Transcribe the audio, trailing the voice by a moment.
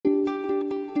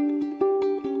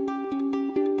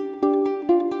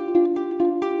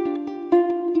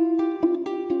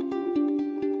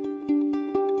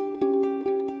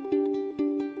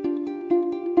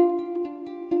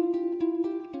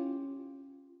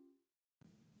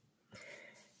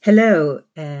Hello,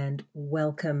 and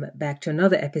welcome back to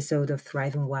another episode of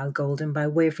Thriving While Golden. By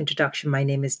way of introduction, my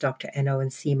name is Dr. Eno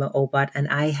Nsima Obot, and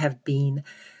I have been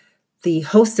the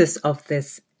hostess of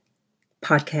this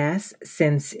podcast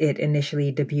since it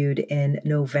initially debuted in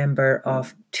November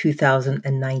of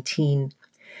 2019.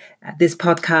 This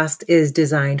podcast is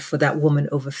designed for that woman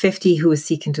over 50 who is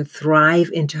seeking to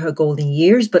thrive into her golden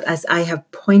years. But as I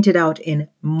have pointed out in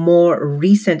more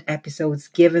recent episodes,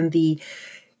 given the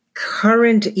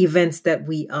current events that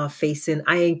we are facing,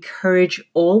 I encourage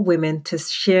all women to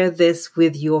share this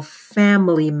with your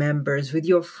family members, with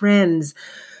your friends,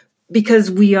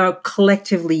 because we are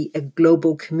collectively a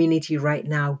global community right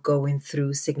now going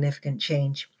through significant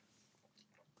change.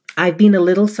 I've been a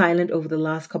little silent over the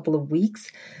last couple of weeks,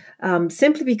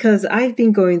 simply because I've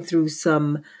been going through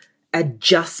some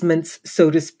adjustments,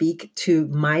 so to speak, to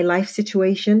my life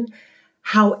situation.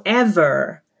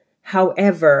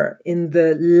 However, in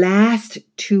the last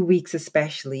 2 weeks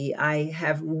especially, I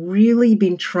have really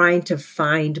been trying to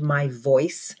find my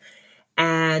voice.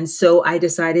 And so I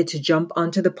decided to jump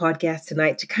onto the podcast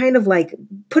tonight to kind of like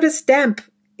put a stamp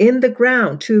in the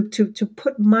ground, to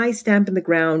put my stamp in the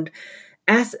ground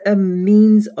as a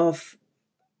means of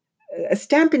a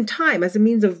stamp in time, as a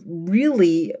means of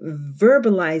really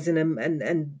verbalizing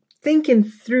and thinking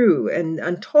through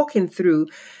and talking through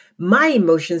my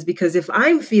emotions. Because if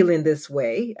I'm feeling this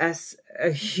way as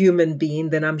a human being,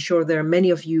 then I'm sure there are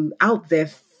many of you out there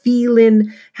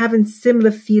having similar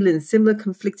feelings, similar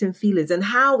conflicting feelings. And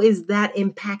how is that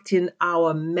impacting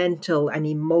our mental and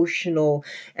emotional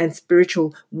and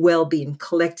spiritual well-being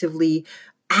collectively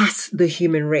as the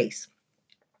human race?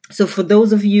 So for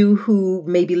those of you who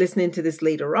may be listening to this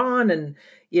later on and,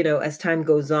 as time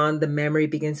goes on, the memory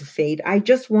begins to fade, I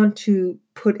just want to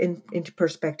put into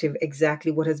perspective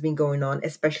exactly what has been going on,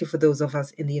 especially for those of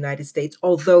us in the United States,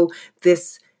 although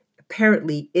this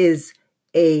apparently is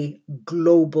a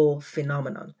global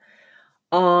phenomenon.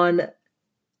 On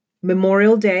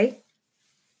Memorial Day,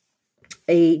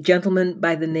 a gentleman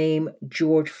by the name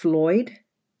George Floyd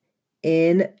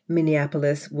in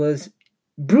Minneapolis was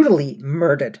brutally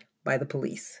murdered by the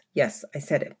police. Yes, I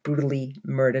said it, brutally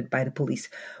murdered by the police.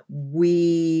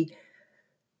 We,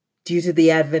 due to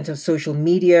the advent of social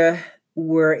media,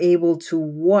 were able to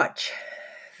watch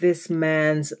this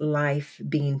man's life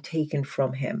being taken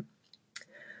from him,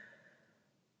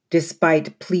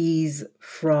 despite pleas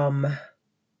from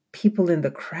people in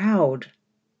the crowd,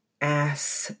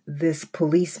 as this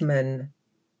policeman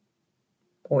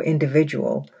or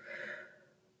individual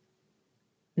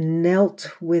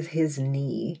knelt with his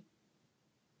knee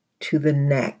to the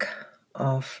neck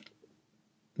of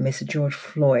Mr. George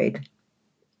Floyd,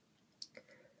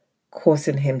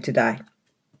 causing him to die.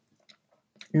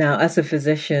 Now, as a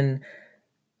physician,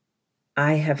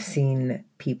 I have seen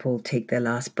people take their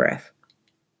last breath.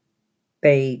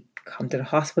 They come to the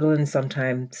hospital and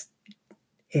sometimes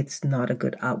it's not a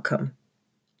good outcome.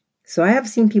 So I have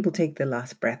seen people take their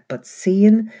last breath, but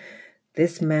seeing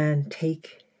this man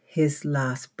take his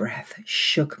last breath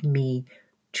shook me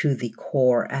to the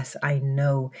core, as I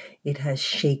know it has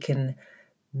shaken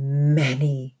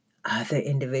many other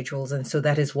individuals. And so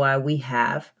that is why we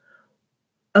have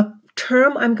a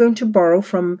term I'm going to borrow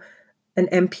from an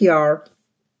NPR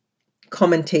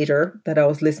commentator that I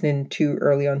was listening to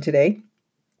early on today.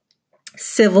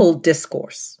 Civil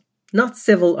discourse, not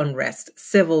civil unrest,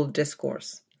 civil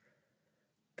discourse.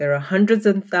 There are hundreds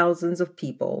and thousands of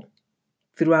people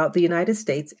throughout the United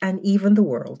States and even the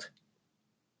world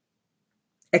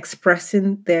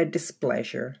expressing their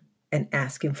displeasure and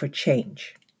asking for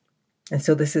change. And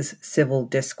so this is civil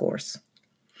discourse.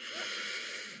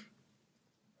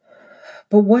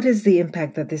 But what is the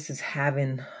impact that this is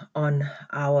having on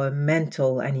our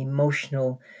mental and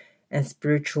emotional and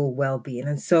spiritual well-being?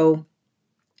 And so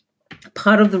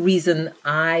part of the reason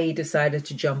I decided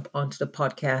to jump onto the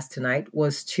podcast tonight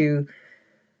was to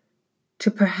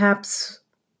perhaps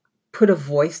put a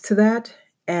voice to that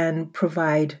and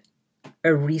provide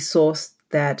a resource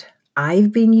that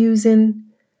I've been using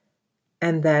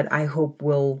and that I hope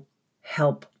will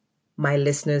help my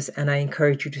listeners, and I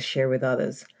encourage you to share with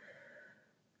others.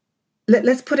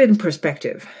 Let's put it in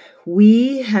perspective.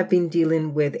 We have been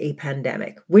dealing with a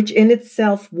pandemic, which in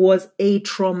itself was a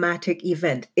traumatic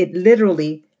event. It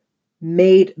literally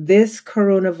made this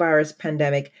coronavirus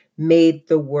pandemic made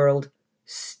the world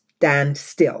stand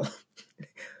still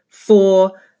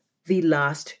for the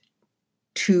last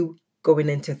 2 going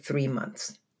into 3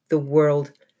 months. The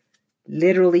world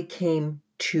literally came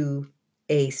to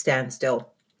a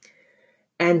standstill.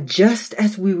 And just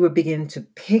as we were beginning to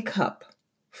pick up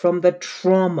from the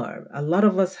trauma, a lot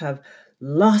of us have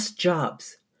lost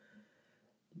jobs.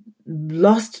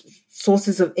 lost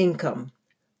sources of income,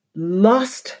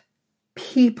 lost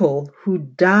people who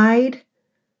died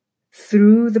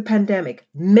through the pandemic,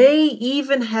 may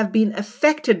even have been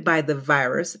affected by the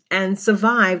virus and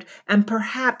survived, and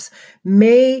perhaps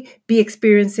may be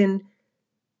experiencing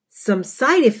some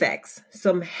side effects,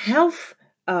 some health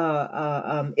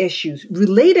issues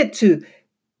related to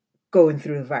going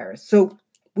through the virus. So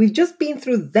we've just been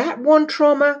through that one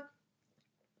trauma,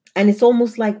 and it's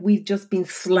almost like we've just been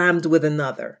slammed with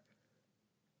another.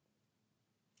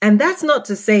 And that's not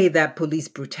to say that police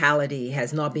brutality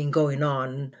has not been going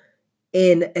on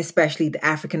in especially the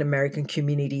African American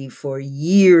community for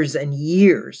years and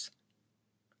years.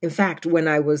 In fact, when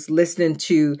I was listening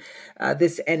to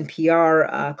this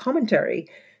NPR commentary,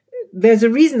 there's a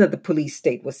reason that the police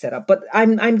state was set up. But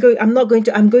I'm not going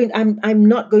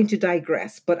to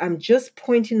digress. But I'm just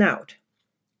pointing out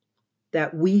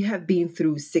that we have been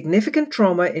through significant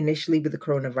trauma initially with the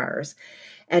coronavirus,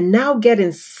 and now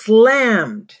getting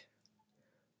slammed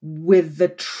with the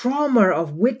trauma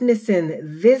of witnessing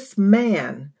this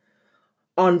man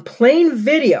on plain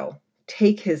video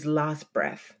take his last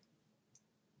breath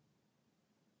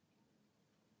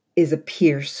is a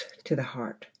pierce to the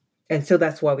heart. And so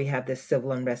that's why we have this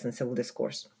civil unrest and civil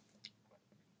discourse.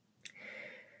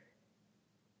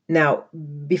 Now,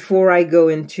 before I go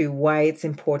into why it's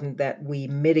important that we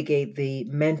mitigate the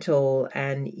mental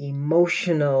and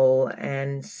emotional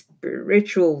and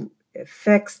spiritual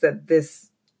effects that this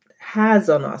has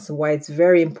on us, and why it's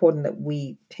very important that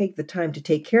we take the time to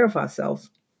take care of ourselves,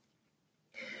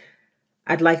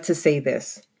 I'd like to say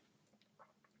this.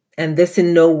 And this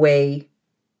in no way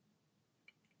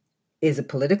is a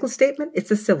political statement,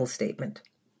 it's a civil statement.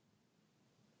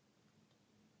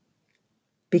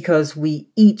 Because we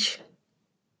each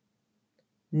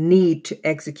need to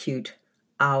execute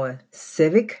our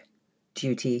civic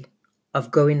duty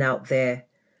of going out there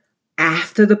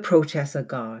after the protests are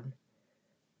gone.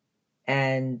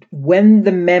 And when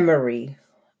the memory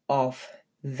of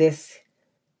this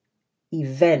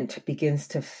event begins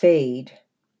to fade,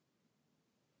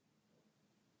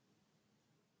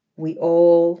 we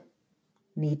all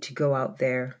need to go out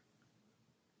there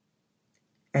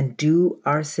and do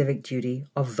our civic duty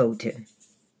of voting.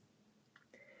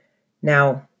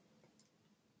 Now,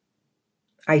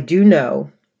 I do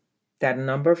know that a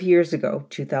number of years ago,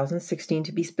 2016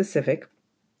 to be specific,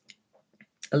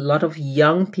 a lot of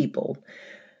young people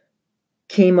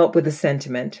came up with the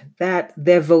sentiment that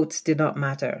their votes did not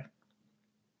matter.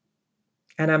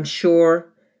 And I'm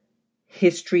sure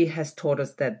history has taught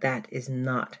us that that is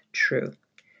not true.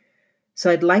 So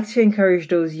I'd like to encourage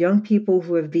those young people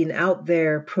who have been out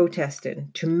there protesting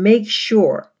to make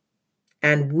sure,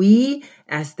 and we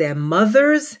as their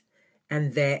mothers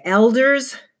and their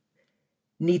elders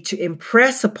need to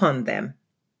impress upon them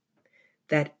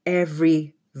that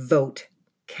every vote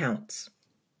counts.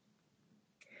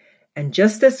 And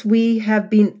just as we have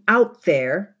been out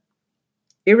there,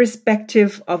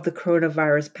 irrespective of the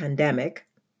coronavirus pandemic,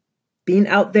 being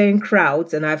out there in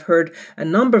crowds, and I've heard a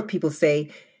number of people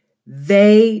say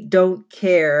they don't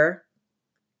care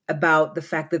about the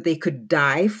fact that they could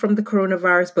die from the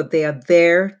coronavirus, but they are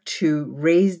there to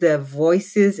raise their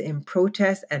voices in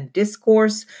protest and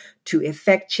discourse to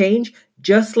effect change,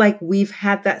 just like we've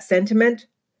had that sentiment.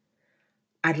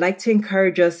 I'd like to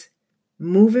encourage us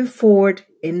moving forward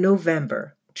in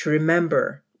November to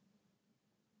remember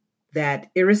that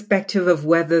irrespective of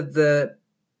whether the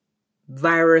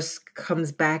virus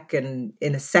comes back and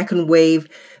in a second wave,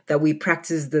 that we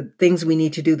practice the things we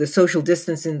need to do, the social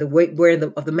distancing, the wearing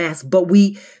of the mask, but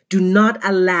we do not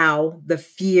allow the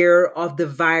fear of the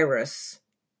virus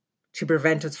to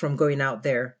prevent us from going out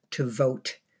there to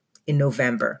vote in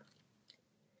November.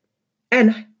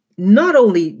 And not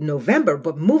only November,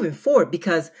 but moving forward,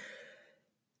 because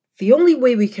the only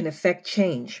way we can affect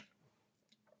change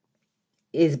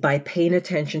is by paying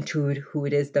attention to who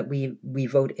it is that we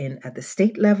vote in at the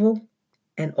state level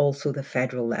and also the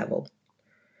federal level.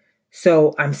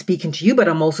 So I'm speaking to you, but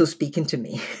I'm also speaking to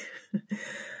me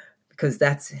because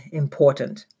that's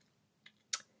important.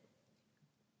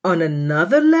 On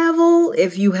another level,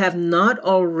 if you have not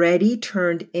already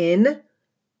turned in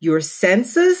your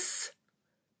census,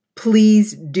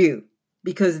 please do,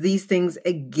 because these things,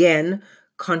 again,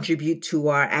 contribute to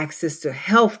our access to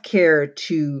health care,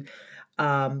 to,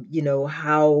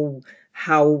 how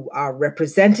our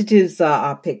representatives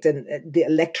are picked, and the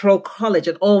electoral college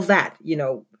and all that.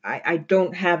 I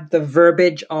don't have the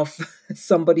verbiage of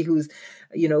somebody who's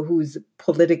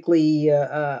politically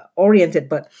oriented,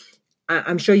 but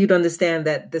I'm sure you'd understand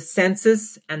that the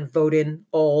census and voting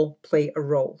all play a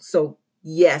role. So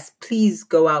Yes, please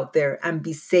go out there and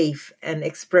be safe and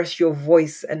express your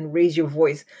voice and raise your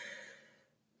voice.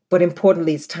 But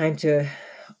importantly, it's time to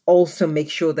also make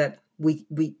sure that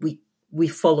we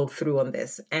follow through on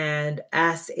this. And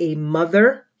as a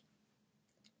mother,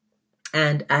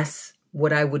 and as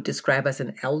what I would describe as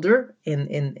an elder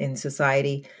in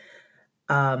society,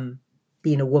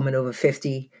 being a woman over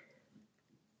 50,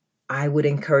 I would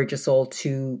encourage us all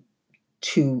to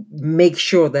make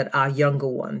sure that our younger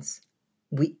ones,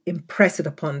 we impress it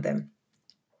upon them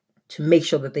to make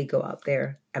sure that they go out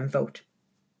there and vote.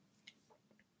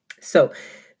 So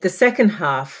the second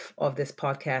half of this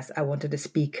podcast, I wanted to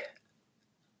speak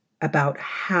about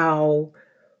how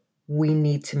we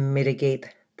need to mitigate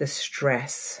the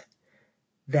stress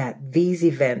that these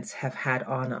events have had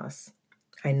on us.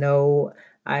 I know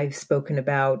I've spoken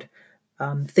about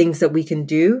things that we can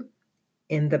do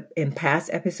in past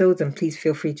episodes, and please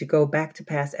feel free to go back to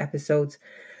past episodes.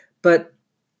 But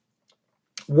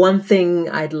one thing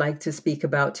I'd like to speak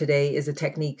about today is a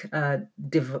technique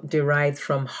derived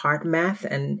from HeartMath.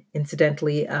 And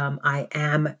incidentally, I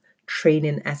am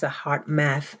training as a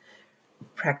HeartMath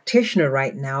practitioner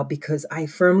right now because I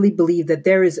firmly believe that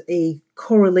there is a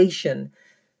correlation,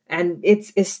 and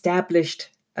it's established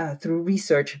through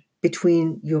research,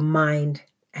 between your mind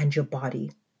and your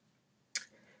body.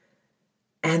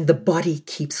 And the body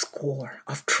keeps score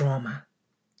of trauma.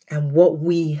 And what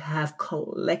we have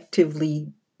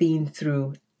collectively been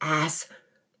through as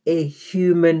a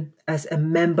human, as a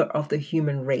member of the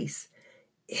human race,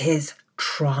 is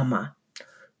trauma.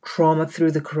 Trauma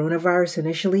through the coronavirus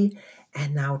initially,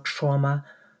 and now trauma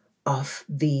of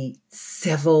the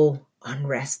civil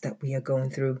unrest that we are going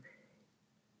through,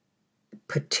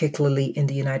 particularly in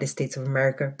the United States of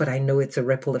America, but I know it's a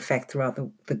ripple effect throughout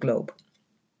the globe.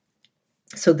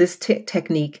 So this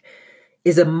technique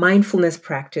is a mindfulness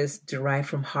practice derived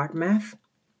from HeartMath.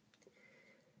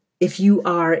 If you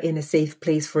are in a safe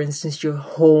place, for instance, your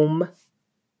home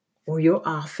or your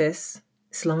office,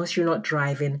 as long as you're not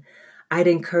driving, I'd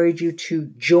encourage you to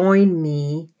join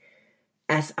me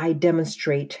as I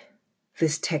demonstrate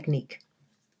this technique.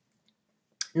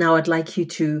 Now, I'd like you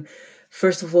to,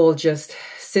 first of all, just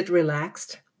sit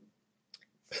relaxed.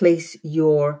 Place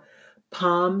your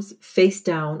palms face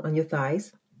down on your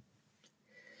thighs.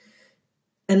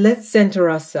 And let's center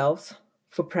ourselves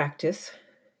for practice.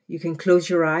 You can close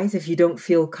your eyes. If you don't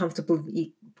feel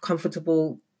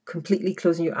comfortable completely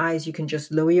closing your eyes, you can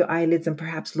just lower your eyelids and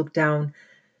perhaps look down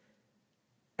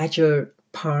at your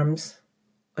palms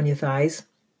on your thighs.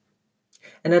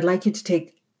 And I'd like you to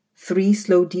take 3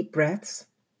 slow, deep breaths.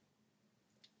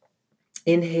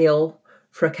 Inhale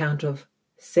for a count of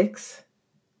 6.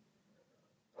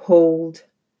 Hold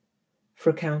for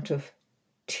a count of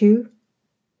 2.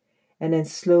 And then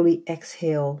slowly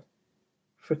exhale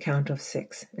for a count of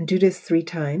 6. And do this 3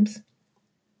 times.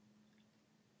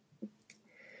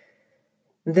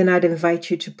 And then I'd invite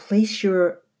you to place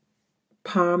the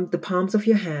palms of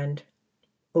your hand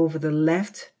over the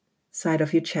left side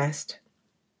of your chest,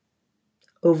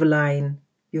 overlying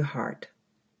your heart.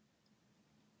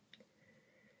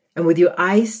 And with your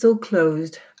eyes still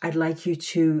closed, I'd like you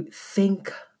to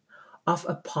think of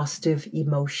a positive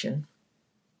emotion.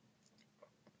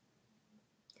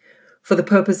 For the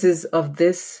purposes of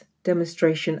this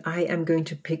demonstration, I am going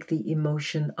to pick the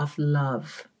emotion of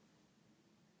love.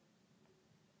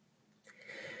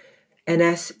 And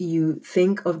as you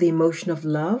think of the emotion of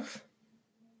love,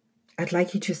 I'd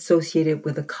like you to associate it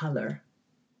with a color.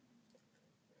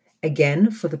 Again,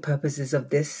 for the purposes of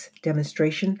this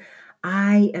demonstration,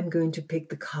 I am going to pick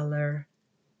the color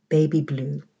baby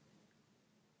blue.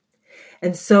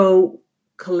 And so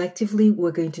collectively,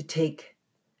 we're going to take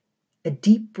a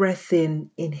deep breath in,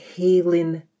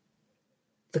 inhaling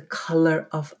the color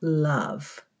of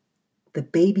love, the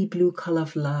baby blue color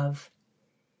of love,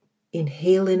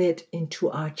 inhaling it into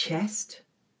our chest.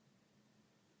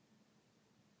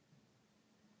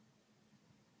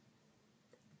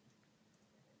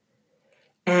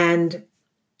 And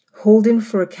holding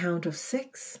for a count of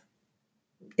 6,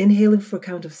 inhaling for a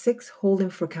count of 6, holding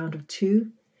for a count of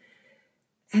 2,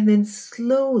 and then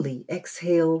slowly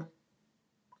exhale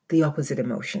the opposite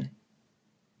emotion.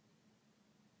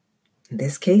 In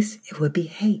this case, it would be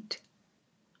hate.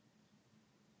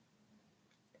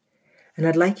 And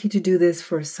I'd like you to do this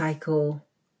for 3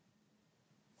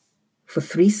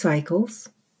 cycles.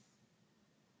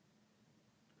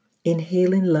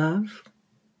 Inhaling love,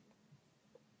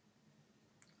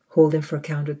 holding for a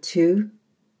count of 2,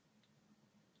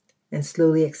 and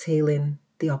slowly exhaling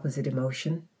the opposite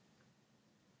emotion.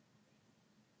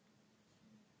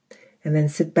 And then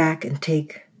sit back and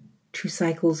take 2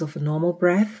 cycles of a normal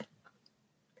breath.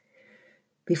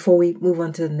 before we move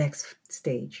on to the next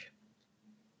stage.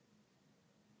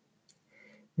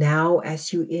 Now,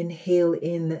 as you inhale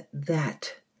in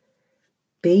that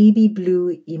baby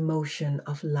blue emotion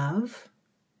of love,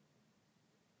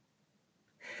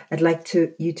 I'd like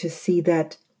you to see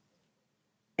that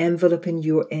enveloping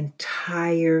your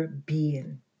entire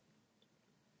being.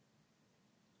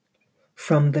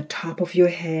 From the top of your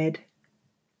head,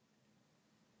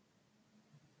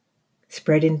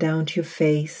 spreading down to your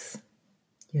face,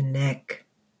 your neck,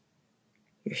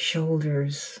 your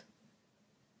shoulders,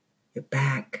 your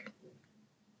back,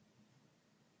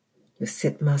 your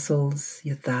sit muscles,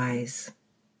 your thighs,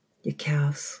 your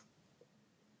calves,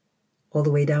 all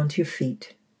the way down to your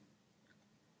feet.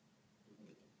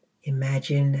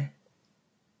 Imagine,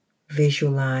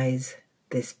 visualize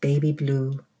this baby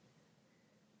blue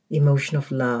emotion of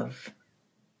love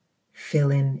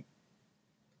filling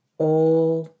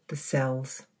all the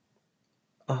cells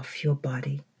of your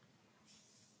body.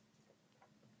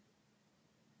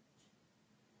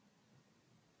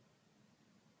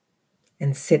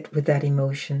 And sit with that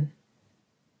emotion,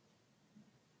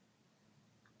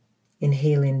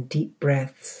 inhaling deep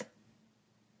breaths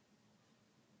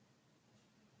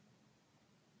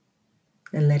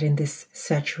and letting this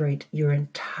saturate your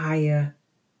entire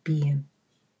being.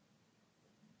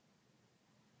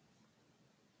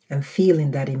 And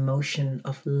feeling that emotion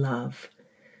of love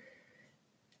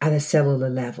at a cellular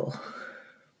level.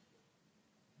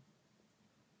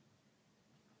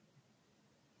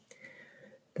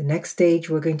 The next stage,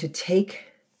 we're going to take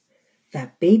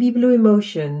that baby blue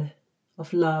emotion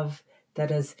of love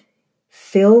that has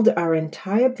filled our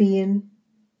entire being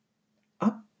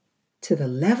up to the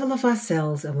level of our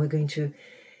cells, and we're going to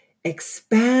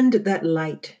expand that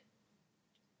light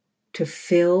to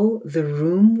fill the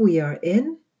room we are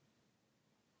in.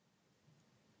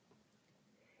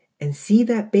 And see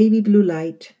that baby blue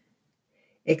light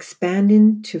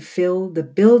expanding to fill the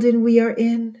building we are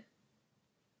in.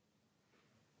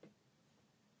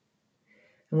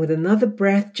 And with another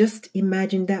breath, just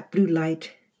imagine that blue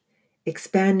light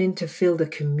expanding to fill the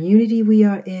community we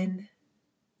are in.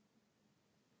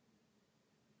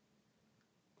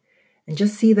 And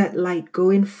just see that light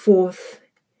going forth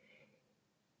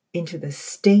into the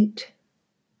state,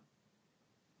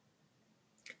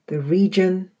 the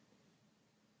region,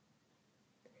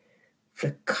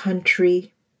 the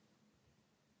country,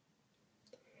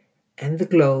 and the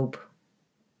globe,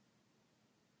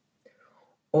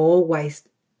 all while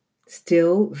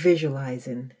still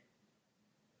visualizing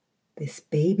this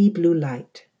baby blue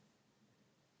light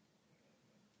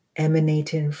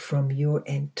emanating from your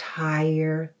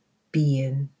entire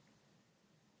being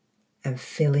and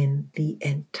filling the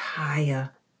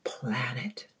entire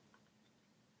planet.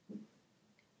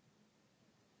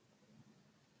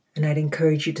 And I'd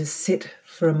encourage you to sit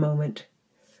for a moment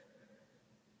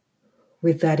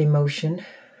with that emotion,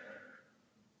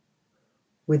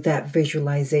 with that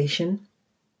visualization.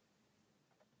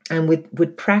 And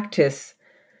with practice,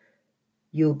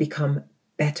 you'll become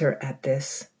better at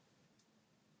this.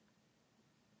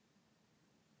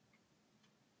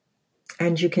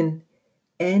 And you can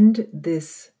end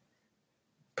this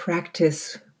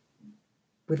practice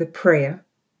with a prayer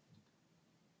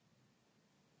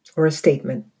or a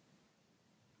statement.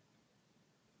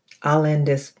 I'll end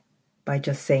this by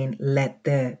just saying, let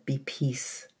there be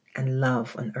peace and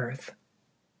love on earth.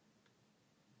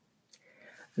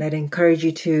 And I'd encourage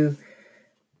you to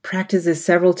practice this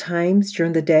several times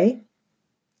during the day.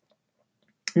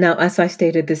 Now, as I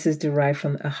stated, this is derived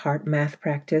from a HeartMath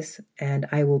practice, and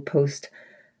I will post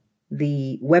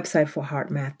the website for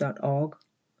heartmath.org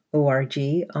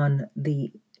on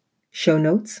the show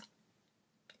notes.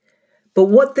 But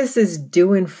what this is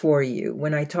doing for you,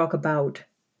 when I talk about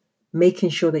making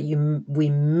sure that we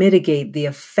mitigate the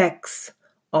effects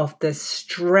of the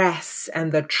stress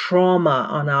and the trauma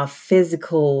on our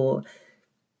physical,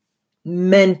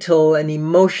 mental, and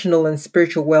emotional and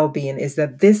spiritual well-being, is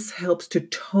that this helps to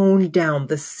tone down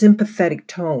the sympathetic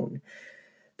tone.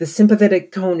 The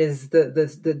sympathetic tone is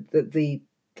the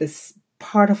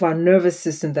part of our nervous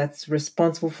system that's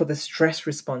responsible for the stress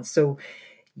response. So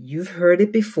you've heard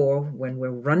it before. When we're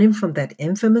running from that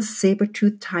infamous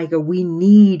saber-toothed tiger, we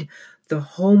need the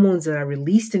hormones that are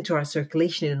released into our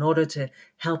circulation in order to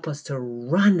help us to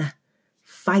run,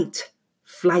 fight,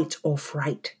 flight, or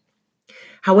fright.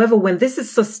 However, when this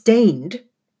is sustained,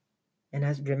 and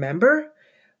as remember,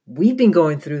 we've been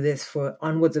going through this for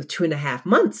onwards of 2.5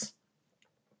 months.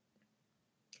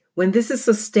 When this is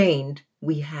sustained,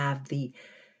 we have the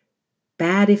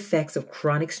bad effects of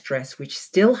chronic stress, which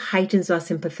still heightens our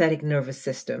sympathetic nervous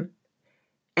system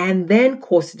and then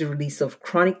causes the release of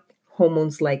chronic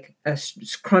hormones like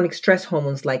chronic stress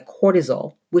hormones like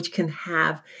cortisol, which can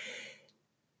have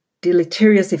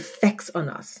deleterious effects on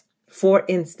us. For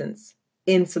instance,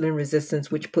 insulin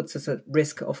resistance, which puts us at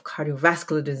risk of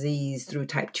cardiovascular disease through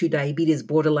type 2 diabetes,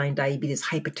 borderline diabetes,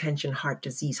 hypertension, heart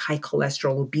disease, high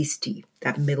cholesterol, obesity,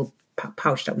 that middle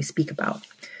pouch that we speak about.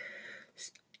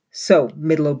 So,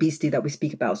 middle obesity that we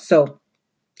speak about. So,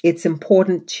 it's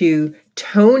important to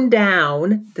tone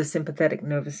down the sympathetic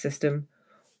nervous system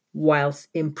whilst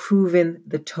improving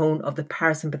the tone of the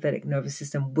parasympathetic nervous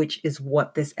system, which is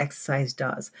what this exercise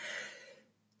does.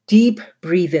 Deep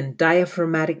breathing,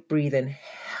 diaphragmatic breathing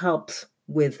helps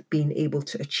with being able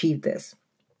to achieve this.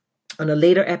 On a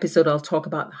later episode, I'll talk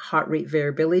about heart rate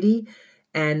variability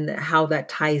and how that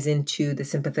ties into the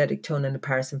sympathetic tone and the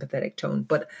parasympathetic tone.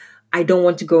 But I don't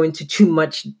want to go into too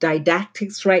much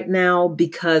didactics right now,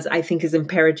 because I think it's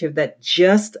imperative that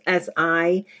just as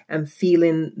I am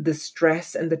feeling the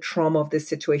stress and the trauma of this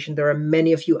situation, there are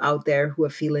many of you out there who are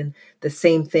feeling the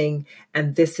same thing.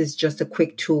 And this is just a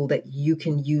quick tool that you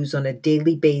can use on a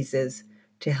daily basis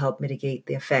to help mitigate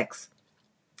the effects.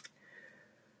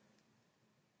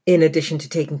 In addition to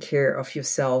taking care of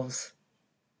yourselves,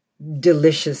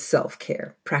 delicious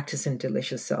self-care, practicing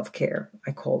delicious self-care,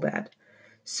 I call that.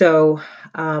 So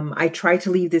I try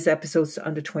to leave these episodes to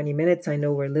under 20 minutes. I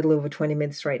know we're a little over 20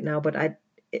 minutes right now, but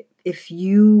if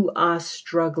you are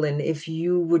struggling, if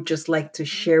you would just like to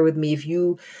share with me, if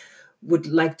you would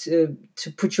like to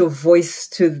put your voice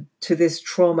to this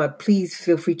trauma, please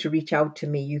feel free to reach out to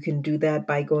me. You can do that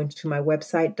by going to my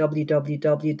website,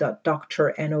 www.drno.com.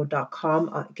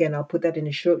 Again, I'll put that in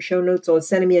the show notes, or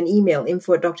send me an email,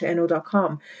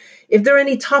 info@drno.com. If there are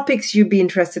any topics you'd be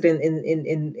interested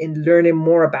in learning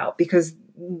more about, because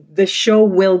the show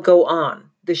will go on.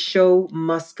 The show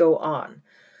must go on.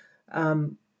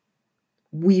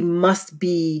 We must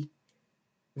be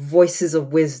voices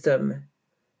of wisdom.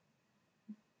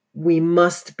 We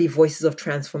must be voices of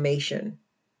transformation.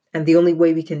 And the only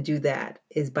way we can do that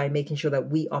is by making sure that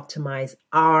we optimize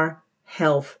our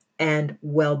health and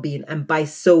well-being. And by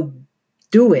so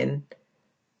doing,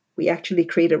 we actually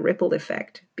create a ripple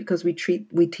effect, because we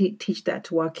teach that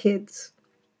to our kids.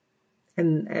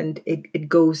 And it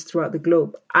goes throughout the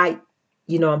globe. I'm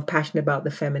passionate about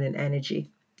the feminine energy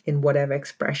in whatever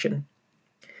expression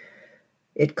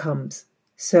it comes.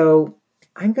 So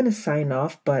I'm going to sign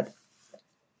off, but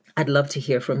I'd love to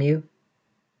hear from you.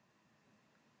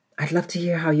 I'd love to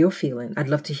hear how you're feeling. I'd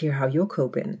love to hear how you're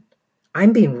coping.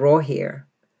 I'm being raw here.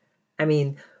 I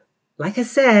mean, like I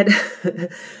said,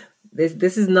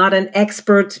 this is not an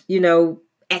expert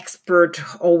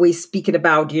always speaking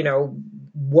about,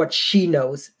 what she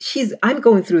knows. I'm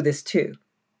going through this too.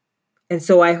 And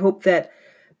so I hope that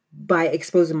by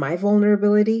exposing my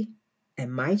vulnerability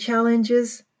and my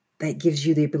challenges, that gives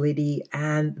you the ability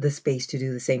and the space to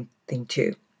do the same thing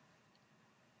too.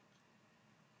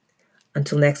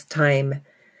 Until next time,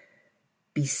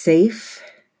 be safe,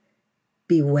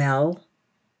 be well,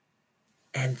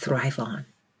 and thrive on.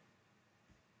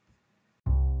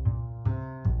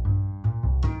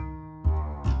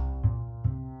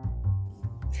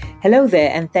 Hello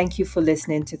there, and thank you for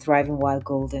listening to Thriving While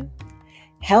Golden.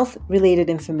 Health-related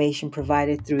information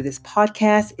provided through this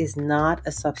podcast is not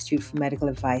a substitute for medical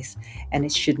advice, and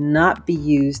it should not be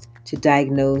used to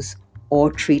diagnose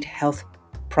or treat health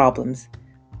problems.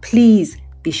 Please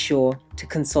be sure to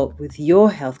consult with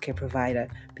your healthcare provider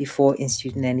before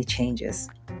instituting any changes.